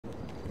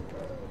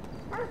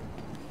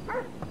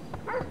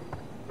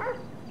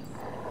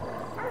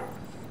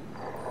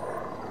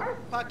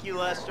Fuck you,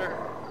 Lester.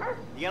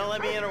 You gonna let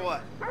me in or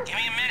what? Give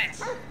me a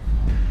minute.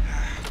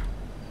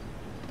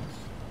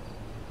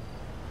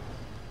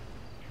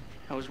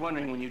 I was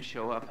wondering when you'd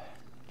show up.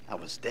 I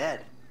was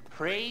dead.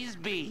 Praise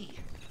be.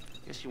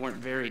 Guess you weren't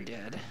very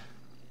dead.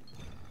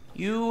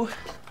 You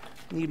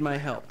need my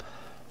help.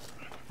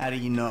 How do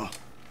you know?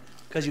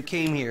 Because you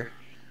came here.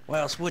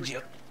 Why else would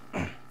you?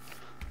 I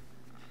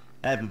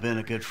haven't been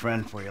a good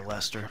friend for you,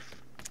 Lester.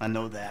 I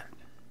know that.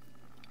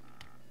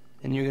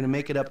 And you're gonna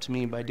make it up to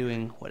me by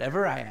doing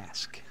whatever I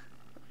ask.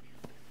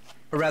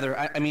 Or rather,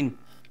 I mean,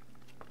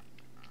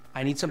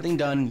 I need something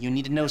done, you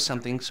need to know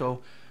something,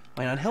 so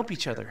why not help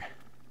each other?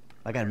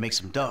 I gotta make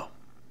some dough.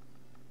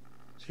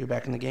 So you're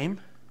back in the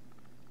game?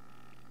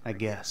 I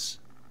guess.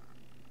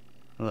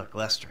 Look,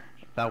 Lester,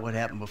 about what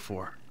happened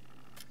before.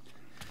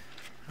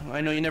 Oh, I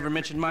know you never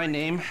mentioned my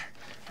name.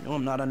 I know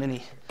I'm not on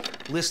any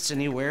lists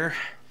anywhere.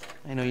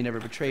 I know you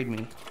never betrayed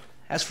me.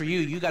 As for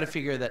you, you gotta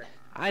figure that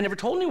I never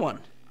told anyone.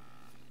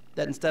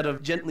 That instead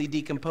of gently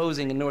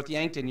decomposing in North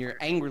Yankton, you're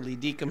angrily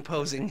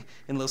decomposing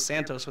in Los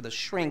Santos with a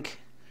shrink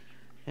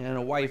and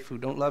a wife who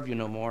don't love you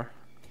no more.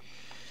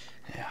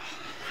 Yeah,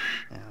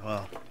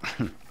 well,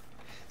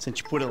 since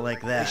you put it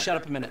like that... Hey, shut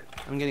up a minute.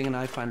 I'm getting an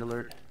iFind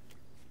alert.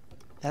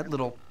 That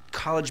little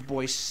college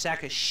boy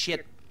sack of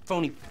shit,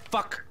 phony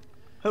fuck.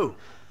 Who?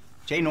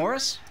 Jay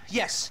Norris?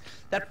 Yes,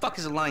 that fuck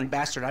is a lying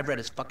bastard. I've read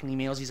his fucking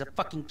emails. He's a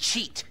fucking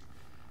cheat.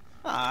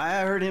 I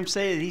heard him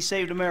say that he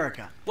saved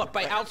America. What,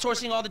 by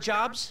outsourcing all the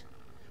jobs?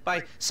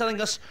 By selling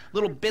us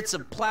little bits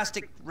of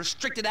plastic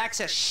restricted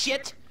access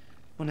shit?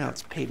 Well, now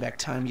it's payback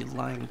time, you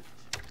lying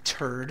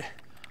turd.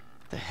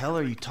 The hell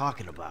are you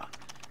talking about?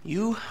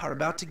 You are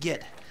about to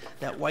get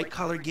that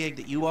white-collar gig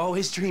that you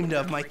always dreamed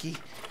of, Mikey.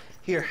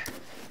 Here,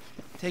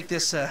 take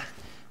this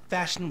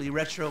fashionably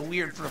retro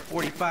weird for a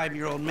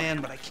 45-year-old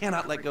man, but I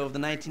cannot let go of the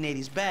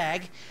 1980s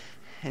bag,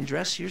 and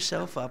dress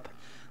yourself up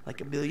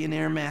like a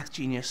billionaire math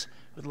genius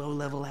with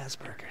low-level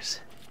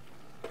Asperger's.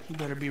 You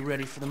better be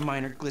ready for the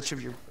minor glitch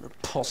of your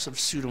repulsive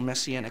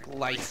pseudo-messianic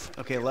life.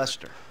 Okay,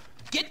 Lester.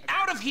 Get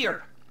out of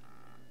here!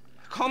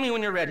 Call me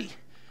when you're ready.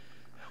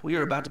 We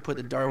are about to put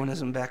the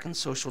Darwinism back in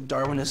social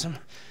Darwinism,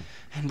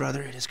 and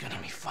brother, it is gonna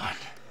be fun.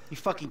 You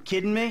fucking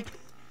kidding me?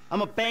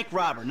 I'm a bank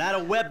robber, not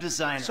a web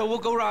designer. So we'll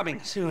go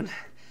robbing soon.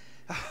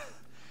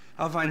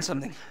 I'll find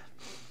something.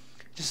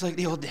 Just like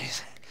the old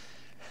days.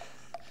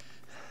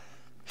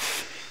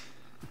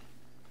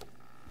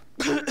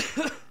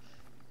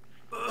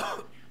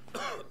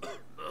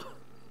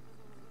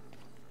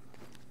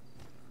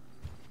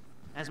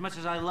 As much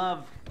as I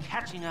love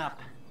catching up,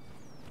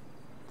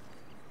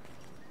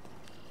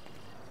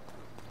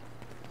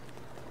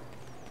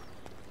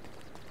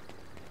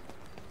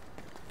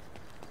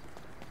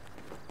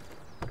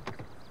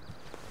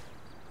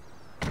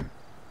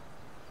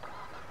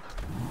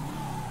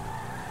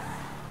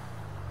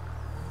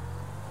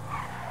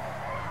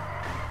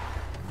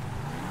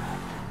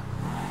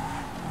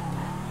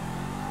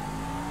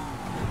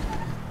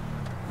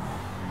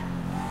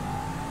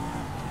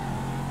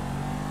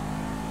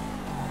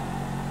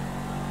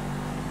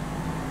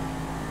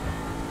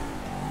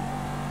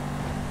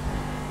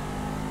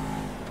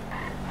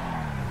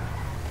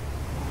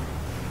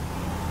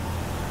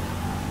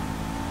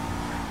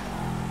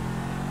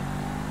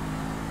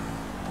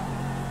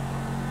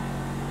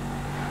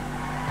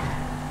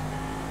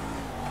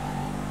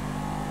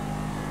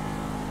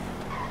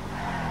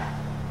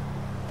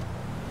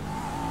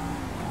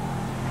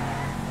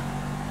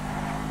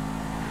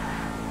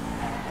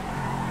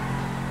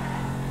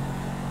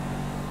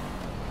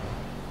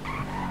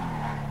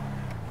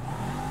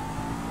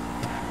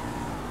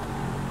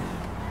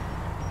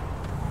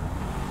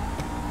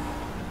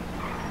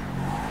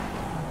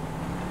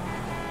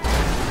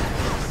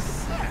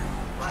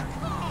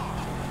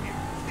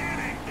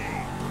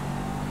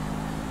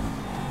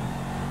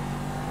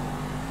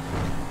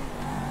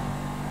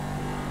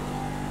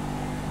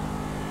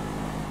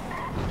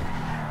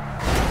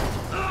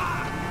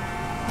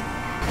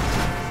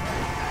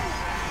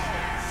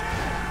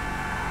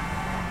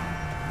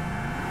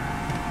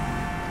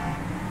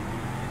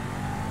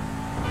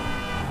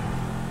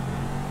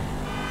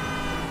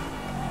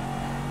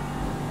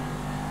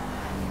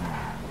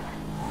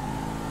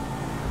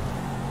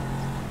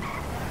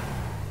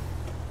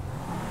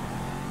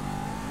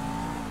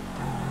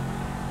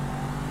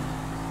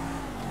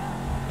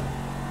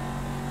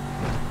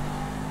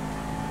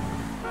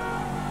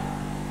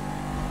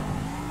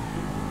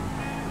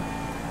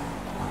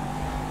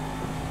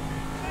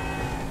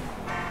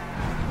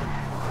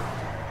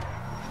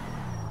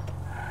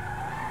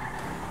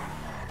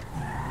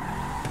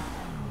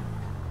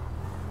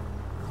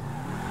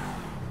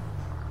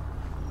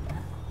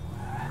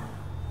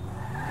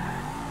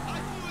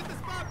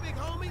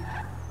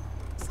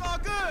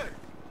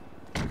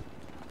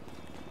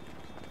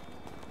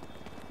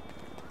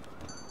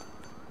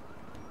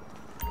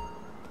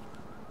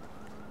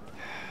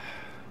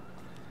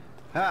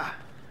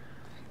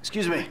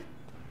 Excuse me.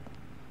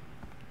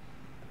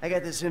 I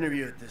got this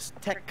interview at this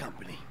tech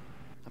company.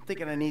 I'm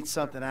thinking I need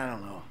something, I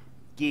don't know,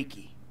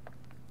 geeky,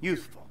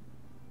 youthful.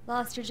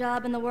 Lost your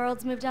job and the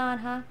world's moved on,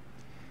 huh?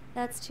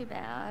 That's too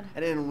bad. I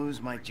didn't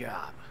lose my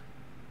job.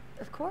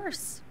 Of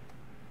course.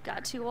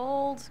 Got too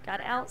old, got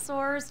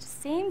outsourced.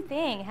 Same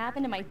thing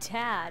happened to my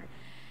dad.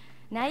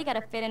 Now you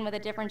gotta fit in with a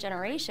different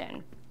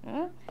generation.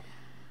 Huh?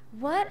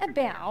 What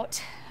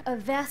about a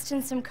vest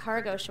and some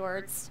cargo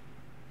shorts?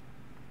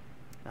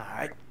 All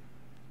right.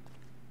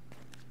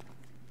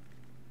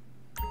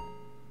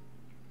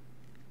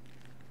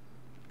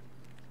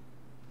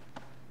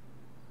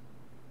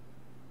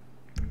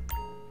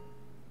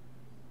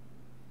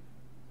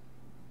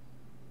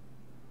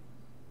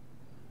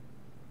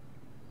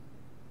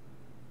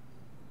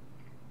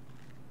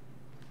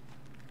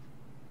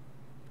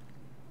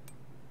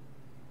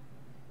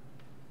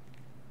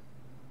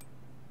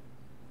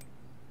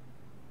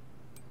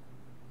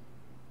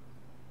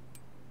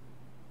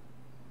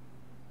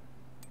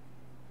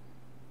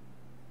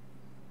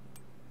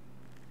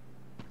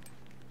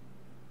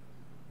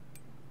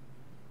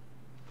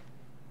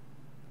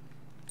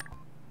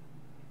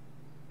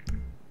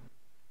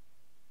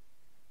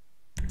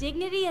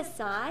 Dignity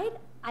aside,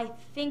 I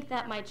think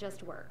that might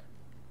just work.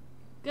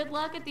 Good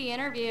luck at the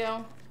interview.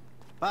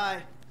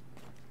 Bye.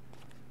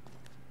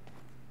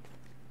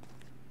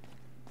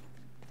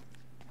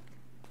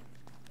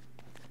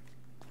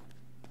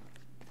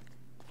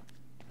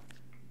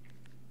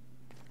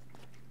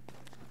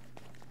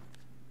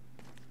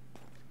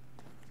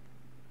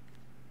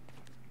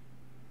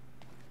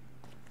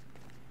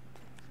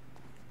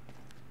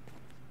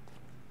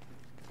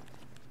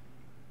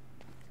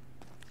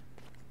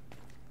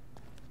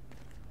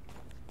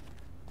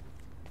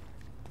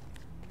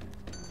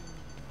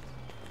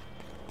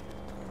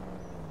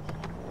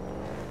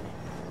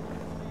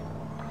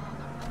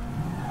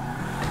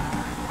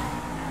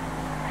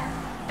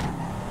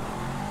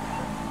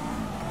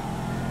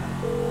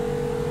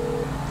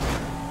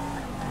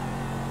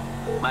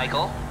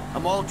 Michael?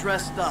 I'm all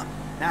dressed up.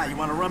 Now, you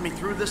want to run me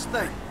through this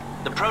thing?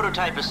 The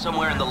prototype is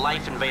somewhere in the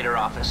Life Invader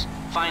office.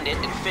 Find it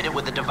and fit it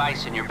with the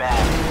device in your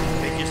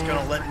bag. They just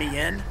gonna let me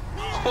in?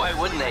 Why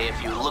wouldn't they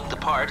if you look the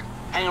part?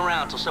 Hang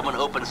around till someone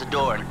opens the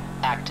door and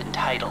act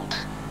entitled.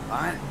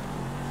 Fine.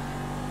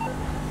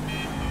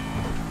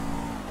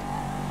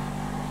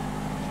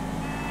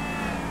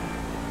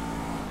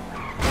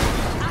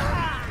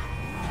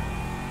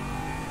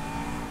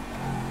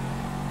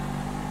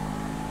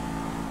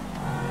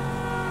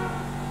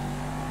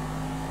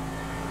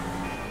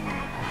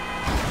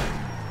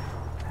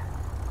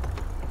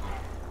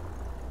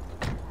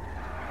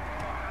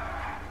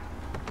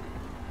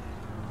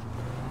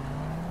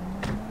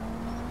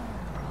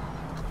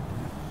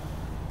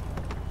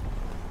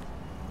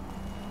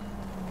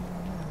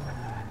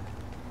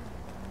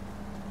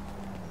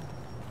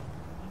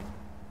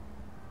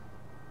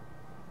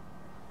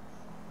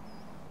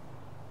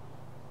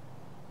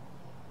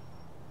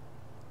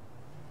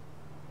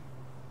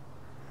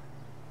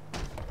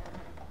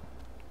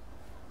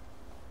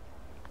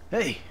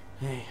 Hey.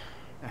 Hey.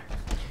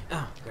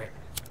 Oh, great.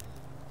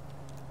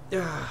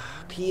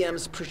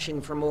 PM's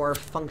pushing for more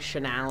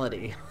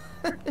functionality.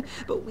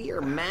 But we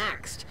are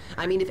maxed.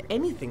 I mean, if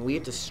anything, we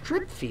have to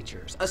strip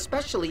features,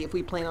 especially if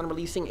we plan on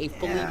releasing a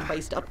fully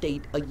priced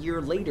update a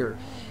year later.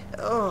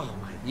 Oh,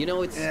 my,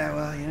 it's... Yeah,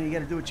 well, you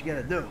gotta do what you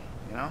gotta do,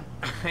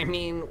 I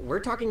mean, we're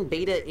talking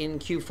beta in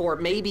Q4,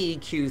 maybe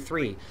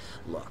Q3.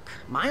 Look,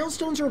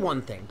 milestones are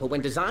one thing, but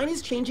when design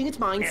is changing its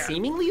mind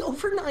seemingly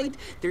overnight,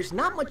 there's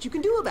not much you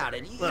can do about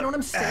it. You know what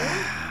I'm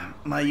saying?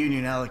 My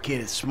union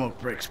allocated smoke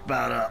break's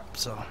about up,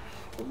 so...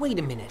 Wait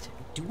a minute.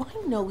 Do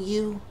I know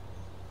you?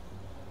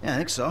 Yeah, I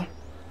think so.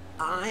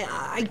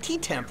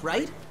 IT temp,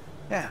 right?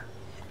 Yeah.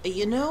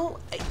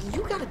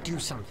 You gotta do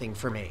something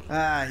for me.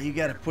 You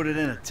gotta put it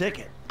in a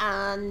ticket.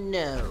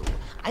 No.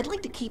 I'd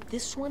like to keep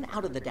this one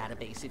out of the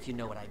database, if you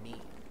know what I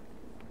mean.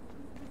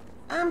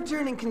 I'm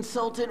turning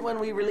consultant when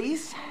we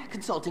release.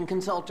 Consulting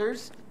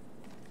consulters.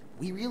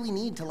 We really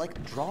need to,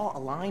 draw a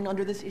line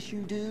under this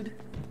issue, dude.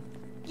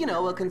 A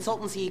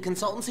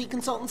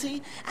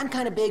consultancy. I'm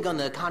kind of big on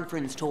the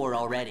conference tour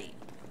already.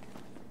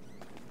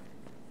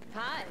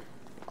 Hi.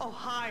 Oh,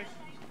 hi.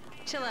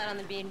 Chill out on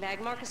the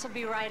beanbag. Marcus will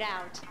be right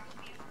out.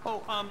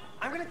 Oh, I'm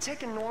gonna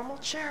take a normal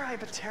chair. I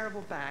have a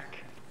terrible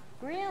back.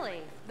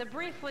 Really? The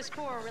brief was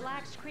for a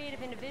relaxed,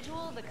 creative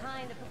individual, the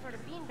kind that preferred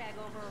a beanbag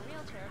over a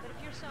wheelchair, but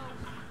if you're so...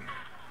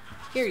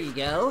 Here you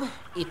go.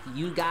 If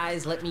you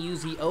guys let me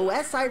use the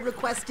OS I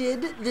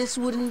requested, this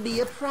wouldn't be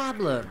a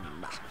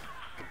problem.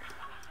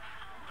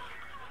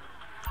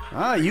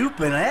 You've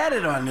been at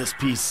it on this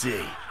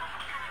PC.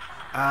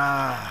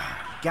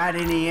 Got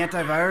any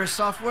antivirus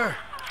software?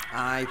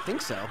 I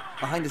think so.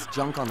 Behind this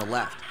junk on the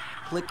left.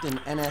 Clicked an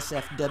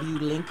NSFW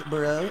link,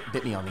 bro.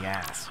 Bit me on the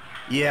ass.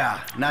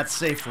 Yeah, not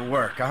safe for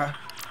work, huh?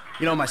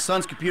 My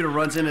son's computer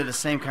runs into the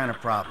same kind of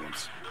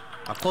problems.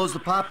 I'll close the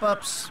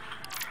pop-ups,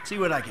 see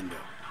what I can do.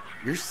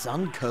 Your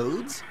son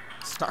codes?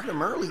 Start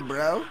him early,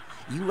 bro.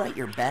 You write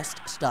your best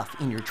stuff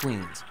in your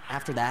tweens.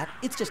 After that,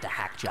 it's just a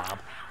hack job.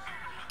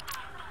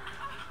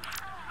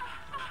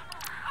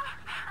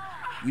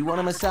 You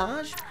want a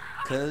massage?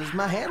 'Cause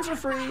my hands are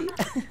free.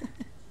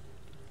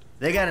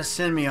 They gotta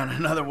send me on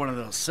another one of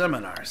those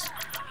seminars.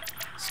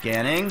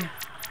 Scanning.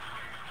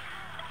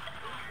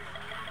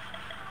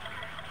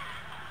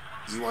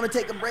 You want to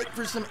take a break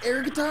for some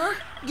air guitar?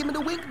 Give me the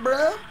wink,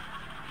 bro.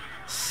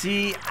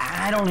 See,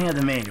 I don't have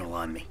the manual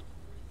on me.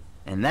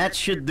 And that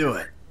should do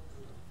it.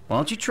 Why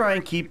don't you try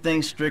and keep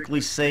things strictly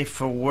safe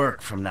for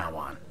work from now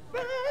on?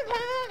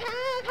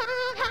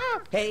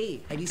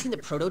 Hey, have you seen the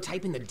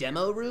prototype in the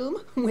demo room?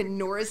 When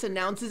Norris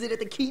announces it at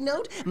the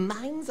keynote,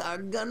 minds are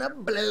gonna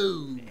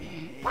blow.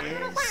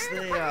 Yes,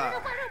 they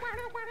are.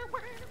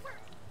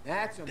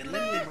 That's a move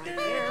right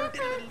there.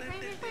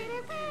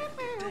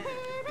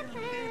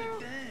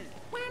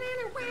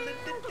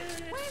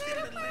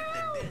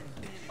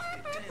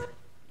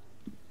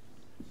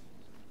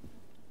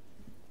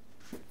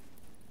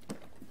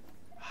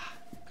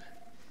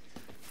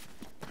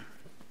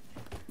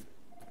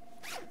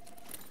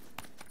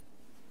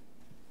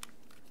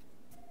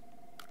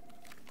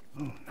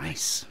 Oh,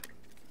 nice.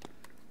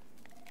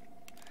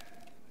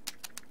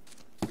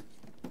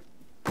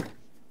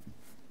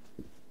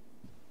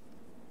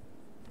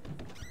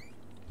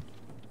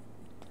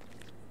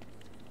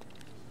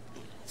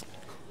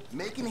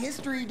 Making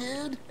history,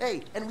 dude.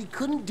 Hey, and we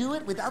couldn't do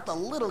it without the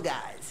little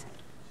guys.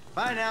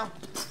 Bye now.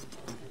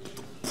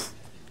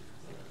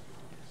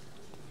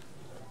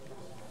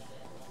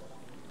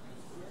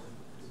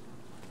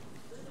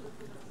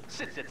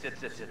 Sit.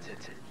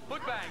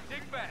 Foot bang,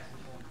 dig fast.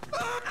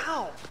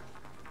 Ow!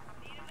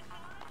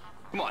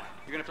 Come on,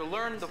 you're gonna have to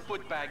learn the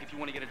foot bag if you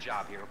want to get a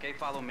job here, okay?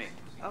 Follow me.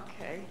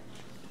 Okay.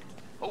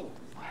 Oh.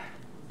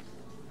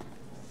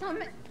 Some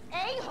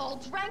a-hole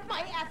drank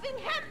my effing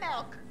hemp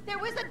milk. There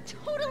was a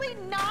totally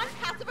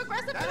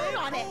non-passive-aggressive tone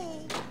on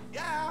it.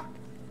 Yeah.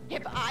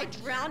 If I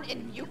drown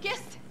in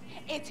mucus,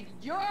 it's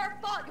your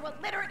fault, you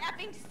illiterate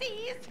effing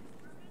C's.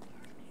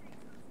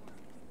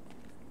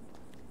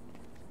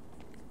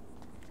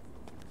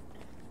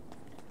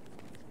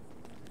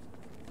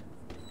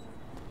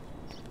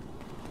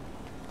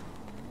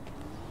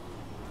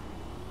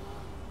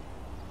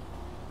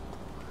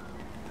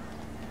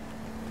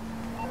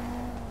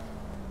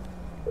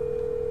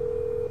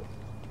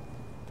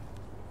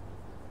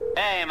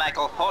 Hey,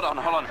 Michael, hold on.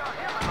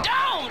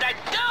 Domed! I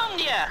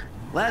domed ya!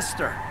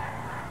 Lester,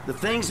 the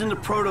thing's in the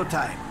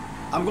prototype.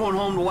 I'm going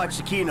home to watch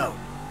the keynote.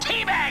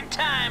 Teabag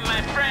time,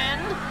 my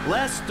friend!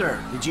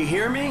 Lester, did you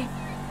hear me?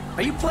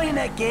 Are you playing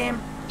that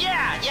game?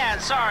 Yeah,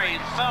 sorry,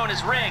 phone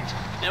is rigged.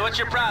 Now, what's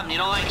your problem? You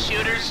don't like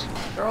shooters?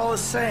 They're all the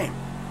same.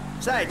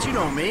 Besides, you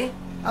know me.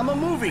 I'm a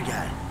movie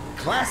guy.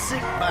 Classic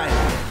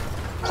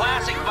Vinewood.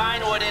 Classic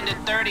Vinewood ended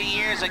 30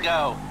 years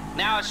ago.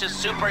 Now it's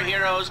just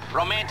superheroes,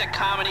 romantic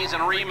comedies,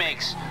 and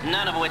remakes,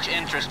 none of which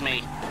interest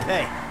me.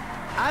 Hey,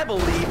 I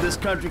believe this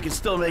country can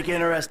still make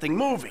interesting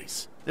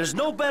movies. There's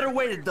no better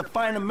way to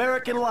define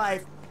American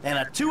life than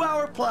a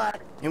 2-hour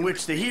plot in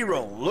which the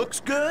hero looks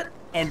good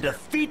and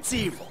defeats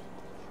evil.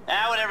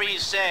 Whatever you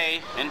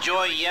say.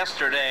 Enjoy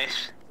yesterday.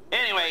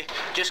 Anyway,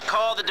 just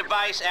call the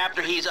device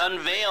after he's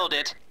unveiled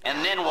it,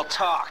 and then we'll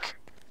talk.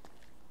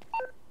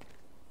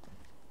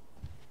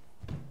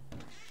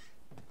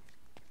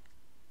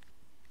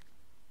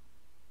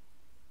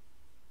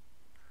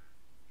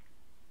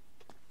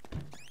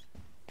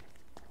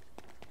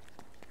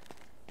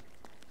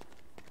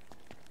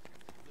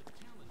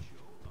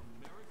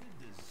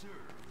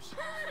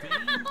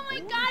 Oh my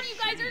god, you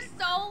guys are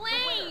so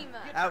lame!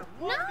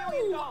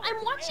 No!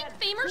 I'm watching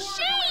Fame or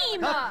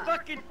Shame! Hot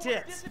fucking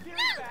tits!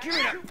 Give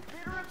it up!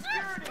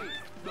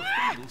 The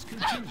finals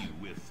continue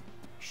with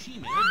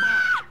Shemale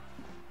Bob.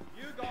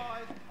 You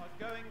guys are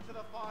going to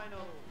the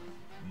finals.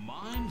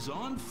 Minds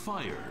on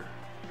Fire.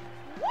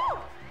 Woo!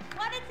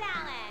 What a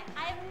talent!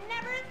 I've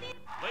never seen...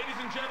 Ladies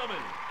and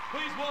gentlemen,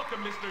 please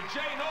welcome Mr.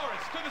 Jay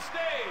Norris to the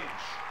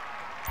stage.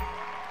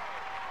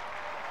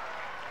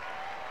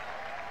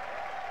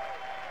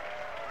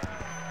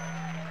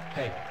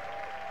 Hey,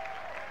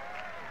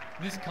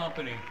 this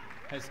company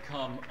has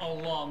come a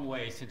long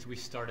way since we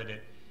started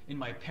it in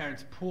my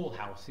parents' pool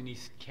house in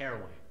East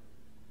Caraway.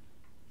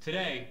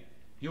 Today,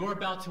 you're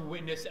about to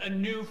witness a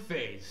new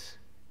phase.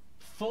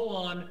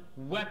 Full-on,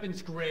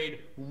 weapons-grade,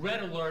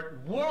 red alert,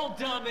 world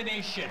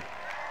domination.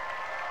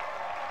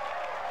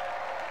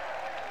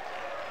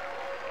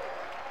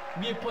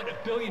 We have put 1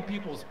 billion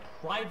people's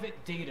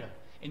private data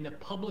in the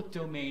public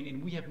domain,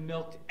 and we have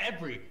milked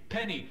every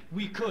penny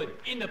we could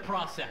in the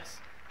process.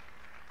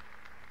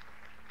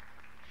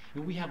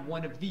 And we have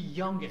one of the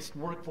youngest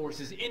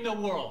workforces in the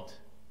world.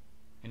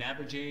 An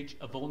average age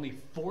of only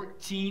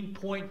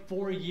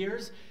 14.4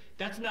 years.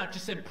 That's not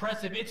just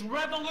impressive, it's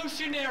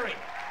revolutionary!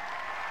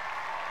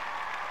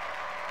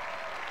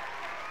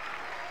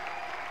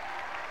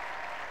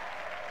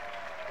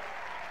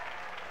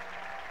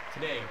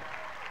 Today,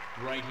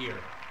 right here,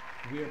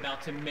 we're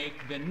about to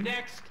make the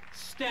next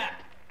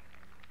step.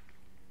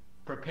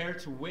 Prepare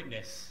to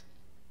witness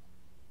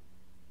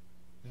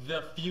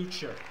the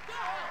future.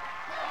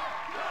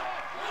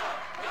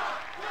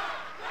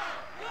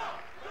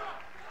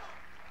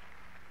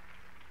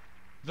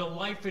 The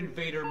Life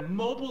Invader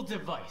mobile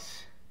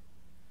device.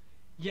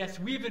 Yes,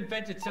 we've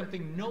invented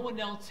something no one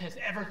else has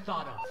ever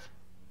thought of.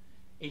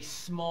 A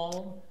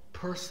small,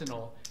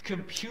 personal,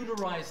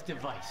 computerized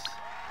device.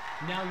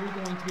 Now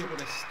you're going to be able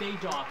to stay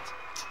docked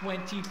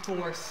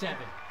 24/7.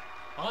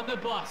 On the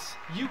bus,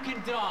 you can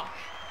dock.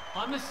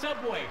 On the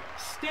subway,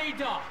 stay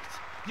docked.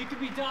 You can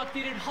be docked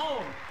in at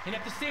home, and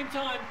at the same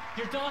time,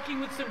 you're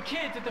docking with some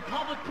kids at the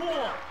public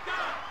pool.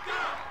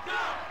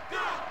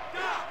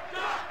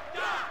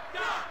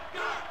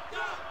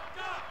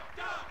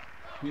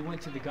 We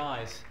went to the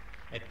guys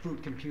at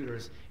Fruit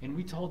Computers, and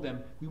we told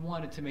them we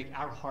wanted to make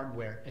our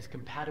hardware as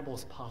compatible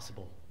as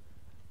possible.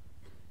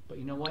 But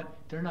you know what?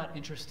 They're not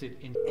interested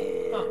in...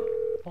 Oh,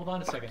 hold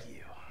on a second.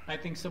 I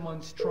think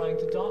someone's trying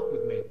to dock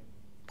with me.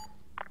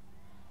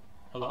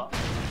 Hello?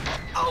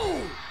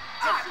 Oh!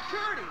 That's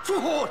security!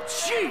 Oh,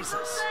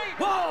 Jesus!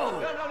 Whoa!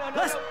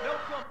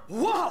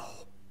 No. Whoa!